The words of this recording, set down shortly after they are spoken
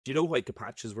Do you know why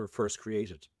CAPTCHAs were first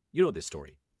created? You know this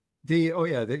story.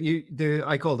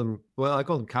 I call them, well, I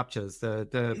call them CAPTCHAs.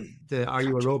 The Are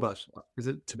you a CAPTCHA. robot? Is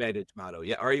it? Tomato.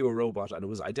 Yeah. Are you a robot? And it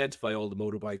was identify all the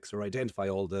motorbikes or identify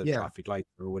all the Yeah. traffic lights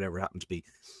or whatever it happened to be.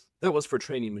 That was for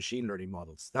training machine learning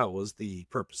models. That was the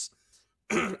purpose.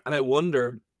 And I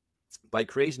wonder, by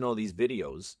creating all these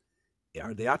videos,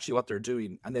 are they actually what they're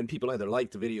doing? And then people either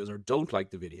like the videos or don't like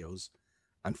the videos.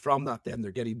 And from that, then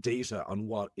they're getting data on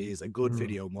what is a good Mm.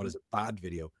 video and what is a bad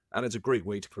video. And it's a great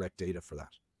way to collect data for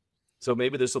that. So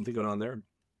maybe there's something going on there.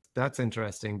 That's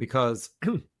interesting because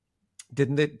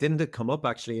didn't it come up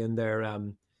actually in their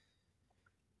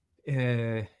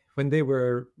when they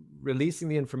were releasing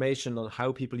the information on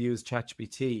how people use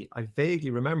ChatGPT? I vaguely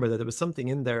remember that there was something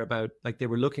in there about like they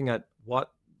were looking at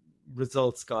what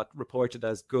results got reported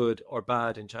as good or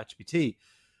bad in ChatGPT.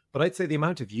 But I'd say the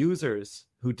amount of users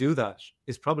who do that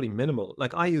is probably minimal.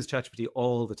 Like I use ChatGPT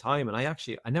all the time, and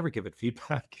I never give it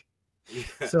feedback.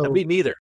 Yeah, So me neither.